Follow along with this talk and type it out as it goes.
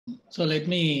So let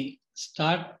me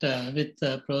start with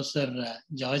Professor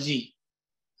Georgi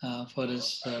for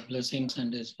his blessings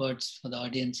and his words for the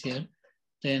audience here.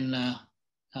 Then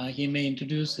he may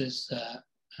introduce his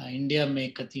India May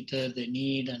catheter, the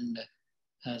need and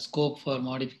scope for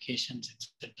modifications,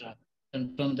 etc.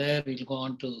 And from there, we'll go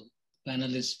on to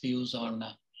panelists' views on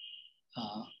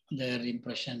their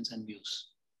impressions and views.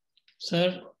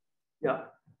 Sir? Yeah.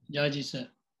 Georgi, sir.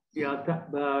 Yeah,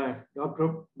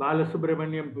 Dr.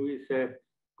 Balasubramaniam, who is a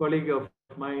colleague of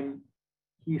mine,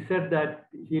 he said that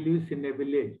he lives in a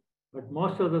village, but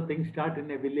most of the things start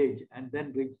in a village and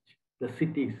then reach the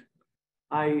cities.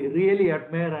 I really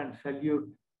admire and salute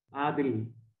Adil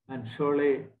and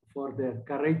Sholay for their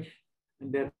courage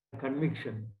and their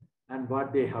conviction and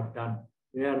what they have done.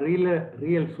 They are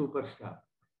real superstar.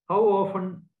 How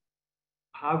often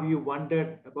have you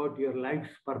wondered about your life's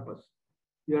purpose?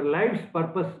 Your life's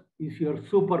purpose is your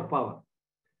superpower.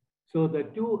 So the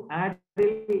two,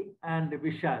 Adil and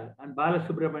Vishal and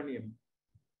Balasubramaniam,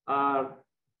 are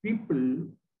people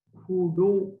who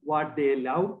do what they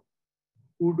love,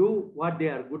 who do what they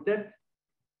are good at,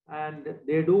 and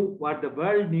they do what the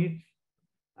world needs,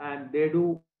 and they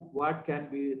do what can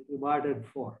be rewarded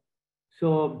for.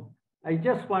 So I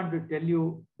just want to tell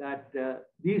you that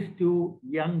these two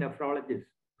young nephrologists,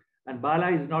 and Bala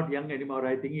is not young anymore,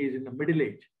 I think he is in the middle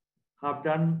age, have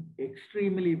done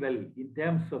extremely well in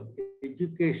terms of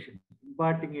education,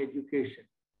 imparting education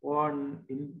on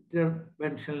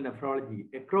interventional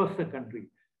nephrology across the country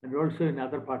and also in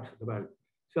other parts of the world.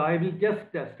 So I will just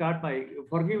start my,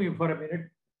 forgive me for a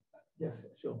minute. Yes,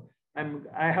 sure.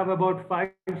 I have about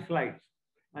 5 slides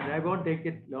and I won't take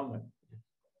it longer.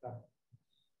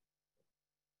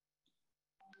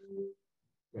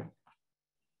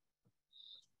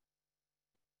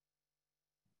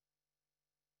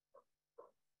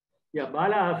 Yeah,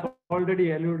 Bala has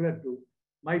already alluded to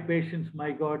My Patients,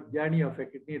 My God, Journey of a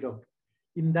Kidney Doctor.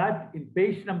 In that, in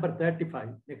page number 35,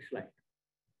 next slide.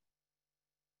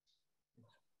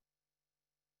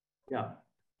 Yeah.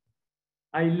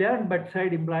 I learned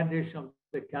bedside implantation of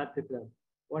the catheter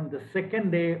on the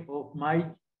second day of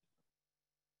my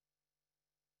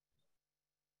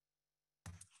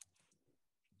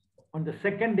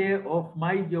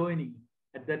joining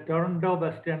at the Toronto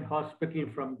Western Hospital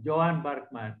from Joanne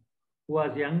Berkman, who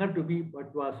was younger to me,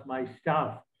 but was my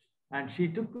staff. And she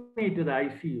took me to the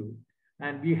ICU.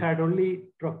 And we had only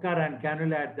trocar and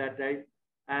cannula at that time,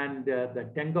 and the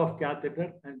Tengoff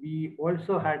catheter. And we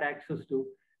also had access to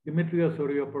Dimitrios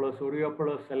Oriopoulos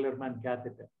Sellerman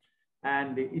catheter.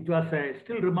 And it was, I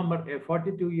still remember, a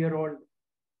 42-year-old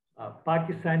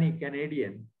Pakistani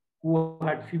Canadian who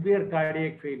had severe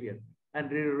cardiac failure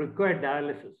and required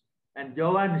dialysis. And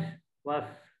Joanne was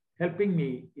helping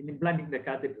me in implanting the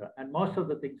catheter and most of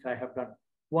the things I have done.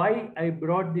 Why I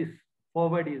brought this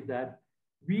forward is that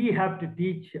we have to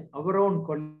teach our own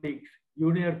colleagues,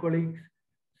 junior colleagues,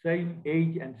 same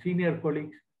age and senior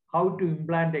colleagues, how to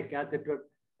implant a catheter,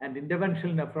 and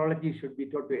interventional nephrology should be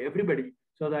taught to everybody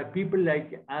so that people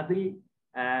like Adil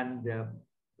and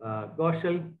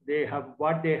Goshal,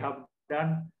 what they have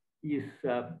done is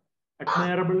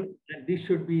admirable, and this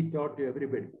should be taught to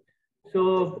everybody.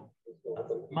 So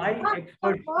my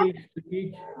expert skills to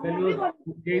teach fellows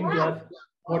who came to us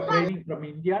for training from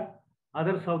India,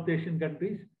 other South Asian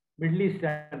countries, Middle East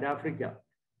and Africa.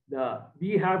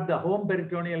 We have the home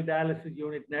peritoneal dialysis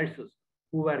unit nurses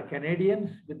who were Canadians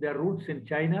with their roots in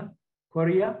China,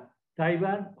 Korea,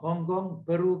 Taiwan, Hong Kong,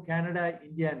 Peru, Canada,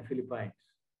 India, and Philippines.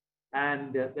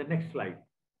 And the next slide.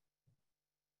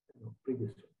 No,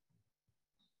 previous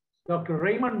one. Dr.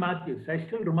 Raymond Matthews, I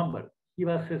still remember, he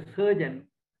was a surgeon,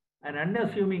 an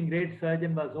unassuming great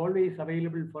surgeon, was always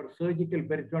available for surgical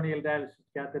peritoneal dialysis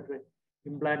catheter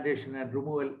implantation and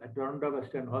removal at Toronto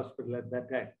Western Hospital at that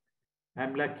time.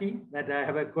 I'm lucky that I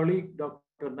have a colleague, Dr.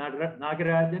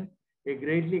 Nagarajan, a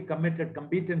greatly committed,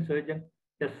 competent surgeon,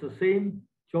 does the same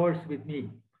chores with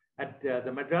me at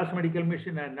the Madras Medical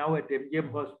Mission and now at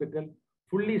MGM Hospital,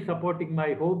 fully supporting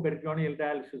my home peritoneal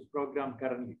dialysis program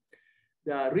currently.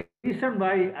 The reason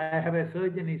why I have a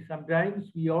surgeon is sometimes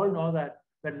we all know that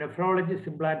when nephrologists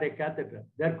implant a catheter,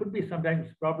 there could be sometimes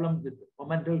problems with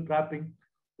momental trapping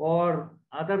or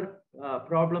other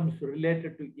problems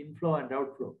related to inflow and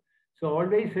outflow. So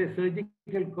always a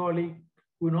surgical colleague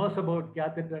who knows about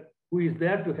catheter, who is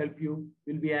there to help you,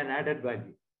 will be an added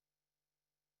value.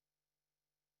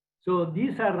 So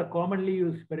these are the commonly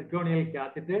used peritoneal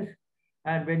catheters.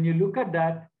 And when you look at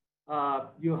that,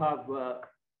 you have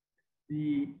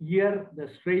the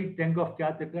straight Tengoff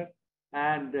catheter,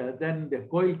 and then the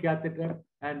coil catheter,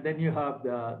 and then you have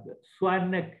the swan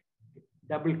neck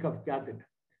double cuff catheter.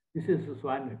 This is the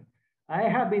swan neck. I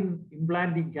have been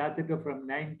implanting catheter from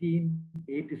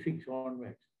 1986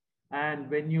 onwards. And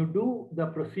when you do the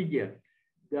procedure,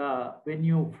 when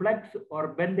you flex or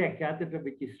bend a catheter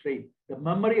which is straight, the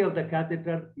memory of the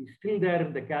catheter is still there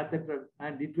in the catheter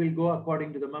and it will go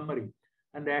according to the memory.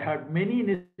 And I had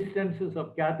many instances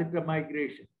of catheter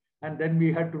migration. And then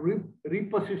we had to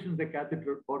reposition the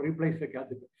catheter or replace the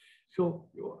catheter. So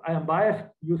I am biased,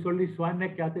 use only swan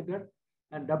neck catheter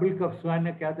and double cuff swan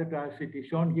neck catheter as it is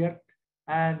shown here.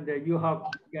 And you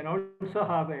can also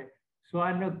have a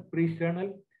swan neck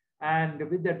pre-sternal. And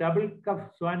with the double cuff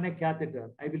swan neck catheter,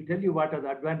 I will tell you what are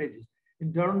the advantages.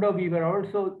 In Toronto, we were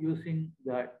also using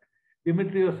the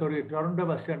Toronto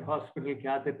Western Hospital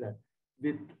catheter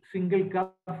with single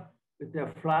cuff, with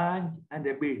a flange and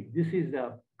a bead. This is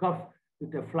the cuff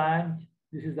with a flange.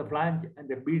 This is the flange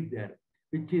and a bead there,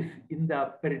 which is in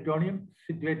the peritoneum,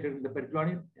 situated in the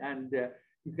peritoneum. And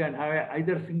you can have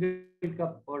either single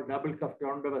cuff or double cuff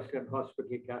Toronto Western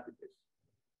Hospital catheters.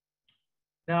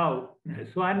 Now,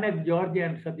 Cath Georgi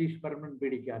and Satish permanent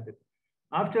BD catheter.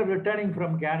 After returning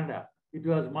from Canada, it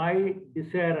was my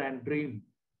desire and dream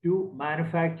to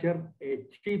manufacture a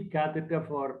cheap catheter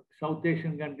for South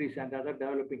Asian countries and other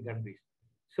developing countries.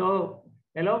 So,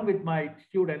 along with my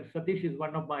students, Satish is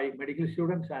one of my medical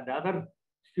students and other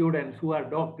students who are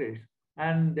doctors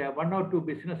and one or two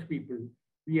business people,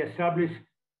 we established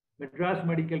Madras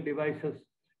Medical Devices,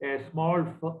 a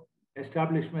small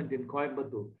establishment in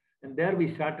Coimbatore. And there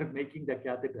we started making the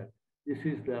catheter. This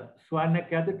is the swan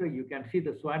neck catheter. You can see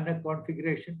the swan neck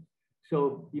configuration.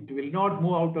 So it will not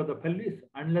move out of the pelvis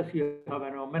unless you have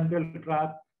an omental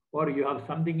trap or you have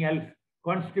something else,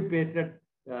 constipated,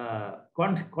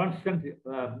 constant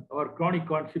or chronic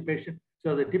constipation.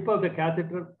 So the tip of the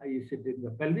catheter is in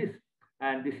the pelvis,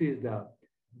 and this is the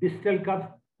distal cuff,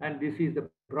 and this is the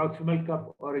proximal cuff,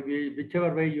 or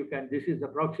whichever way you can. This is the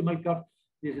proximal cuff.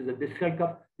 This is the distal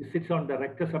cuff. This sits on the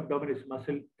rectus abdominis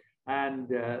muscle. And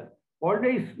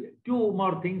always two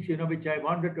more things, which I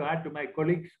wanted to add to my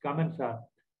colleagues' comments are.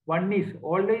 One is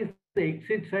always the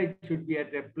exit site should be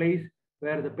at a place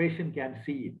where the patient can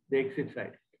see it, the exit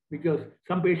site. Because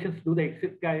some patients do the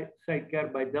exit site care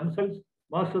by themselves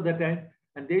most of the time,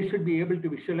 and they should be able to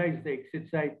visualize the exit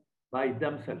site by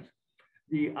themselves.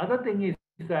 The other thing is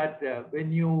that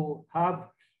when you have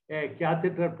a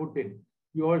catheter put in,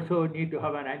 you also need to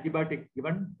have an antibiotic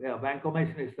given.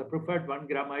 Vancomycin is the preferred 1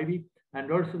 gram IV. And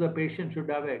also the patient should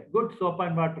have a good soap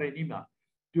and water enema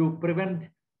to prevent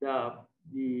the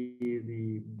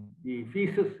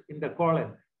feces in the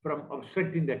colon from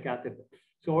obstructing the catheter.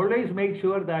 So always make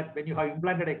sure that when you have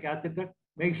implanted a catheter,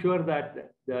 make sure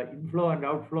that the inflow and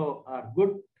outflow are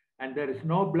good and there is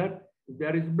no blood. If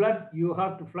there is blood, you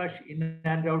have to flush in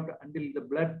and out until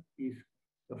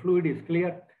the fluid is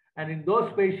clear. And in those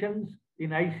patients, in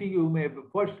ICU, you may be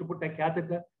forced to put a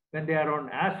catheter when they are on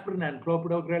aspirin and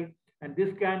clopidogrel. And this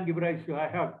can give rise to, I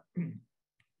have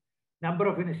number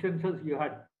of instances, you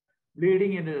had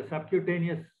bleeding in the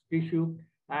subcutaneous tissue.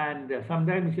 And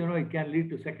sometimes, it can lead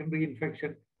to secondary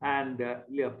infection and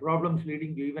problems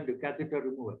leading to even to catheter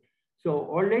removal. So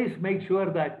always make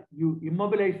sure that you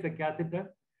immobilize the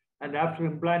catheter. And after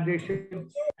implantation,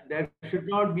 there should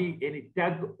not be any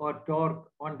tug or torque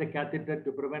on the catheter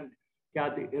to prevent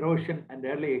erosion and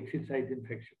early exit site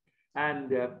infection. And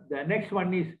the next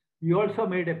one is, we also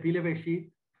made a peel away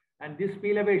sheet. And this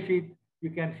peel away sheet, you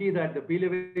can see that the peel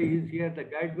away is here, the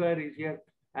guide wire is here,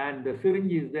 and the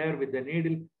syringe is there with the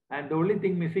needle. And the only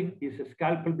thing missing is a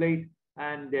scalpel blade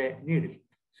and a needle.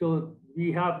 So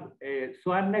we have a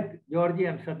Cath Georgi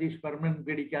and Satish permanent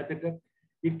BD catheter.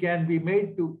 It can be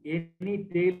made to any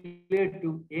tailored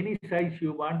to any size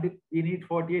you want it. We need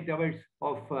 48 hours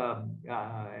of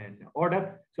an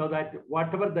order so that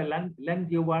whatever the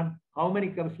length you want, how many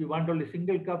cups you want, only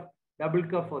single cup, double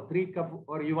cup or 3 cup,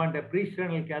 or you want a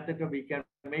pre-sternal catheter, we can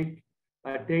make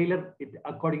tailor it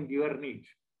according to your needs.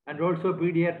 And also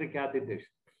pediatric catheters.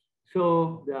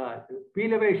 So the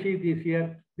peel away sheet is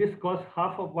here. This costs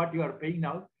half of what you are paying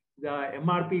now. The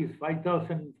MRP is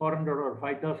 5,400 or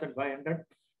 5,500.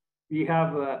 We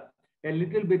have a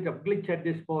little bit of glitch at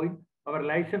this point. Our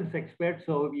license expired,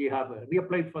 so we have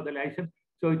reapplied for the license.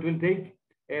 So it will take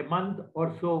a month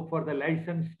or so for the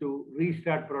license to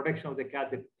restart production of the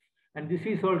catheter. And this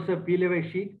is also a peel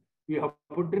away sheet. We have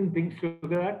put in things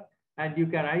together, and you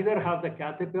can either have the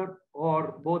catheter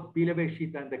or both peel away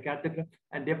sheet and the catheter.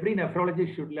 And every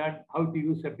nephrologist should learn how to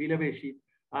use a peel away sheet,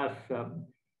 as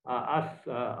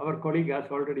our colleague has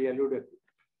already alluded to.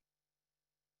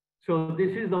 So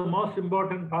this is the most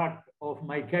important part of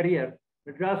my career.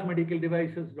 Madras Medical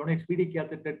Devices donates PD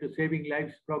catheter to Saving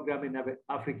Lives program in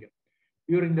Africa.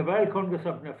 During the World Congress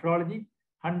of Nephrology,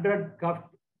 100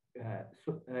 cuffed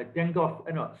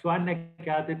swan neck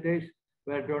catheters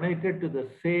were donated to the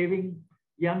Saving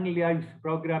Young Lives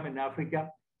program in Africa.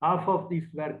 Half of these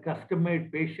were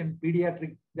custom-made patient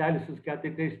pediatric dialysis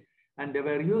catheters, and they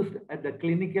were used at the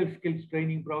clinical skills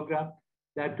training program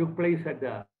that took place at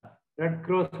the Red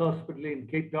Cross Hospital in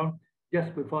Cape Town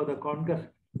just before the Congress.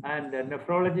 And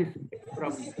nephrologists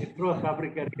from across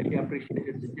Africa really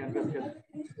appreciated the generous.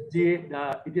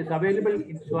 It is available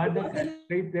in swan neck and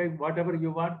straight neck, whatever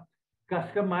you want.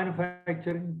 Custom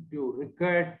manufacturing to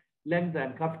required length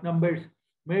and cuff numbers,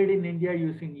 made in India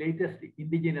using latest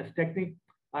indigenous technique,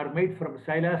 are made from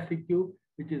silastic tube,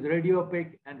 which is radio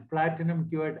opaque and platinum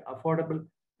cured, affordable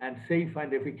and safe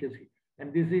and efficacy.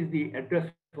 And this is the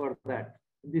address for that.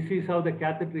 This is how the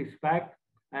catheter is packed,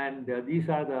 and these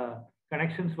are the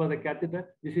connections for the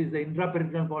catheter. This is the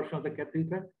intraperitoneal portion of the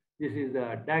catheter. This is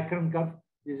the diaphragm cuff.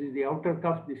 This is the outer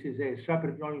cuff. This is the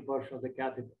extraperitoneal portion of the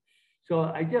catheter. So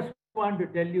I just want to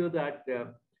tell you that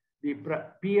the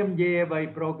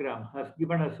PMJAY program has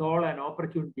given us all an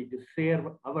opportunity to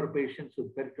serve our patients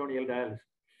with peritoneal dialysis.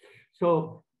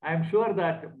 So I'm sure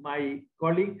that my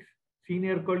colleagues,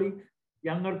 senior colleagues,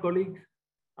 younger colleagues,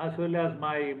 as well as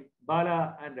my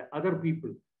Bala and other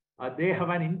people, they have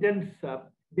an intense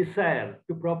desire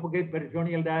to propagate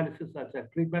peritoneal dialysis as a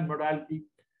treatment modality.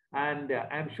 And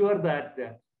I'm sure that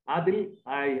Adil,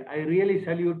 I really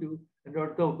salute you, and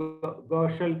Dr.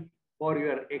 Ghoshal, for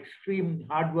your extreme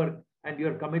hard work and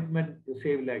your commitment to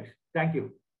save lives. Thank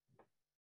you.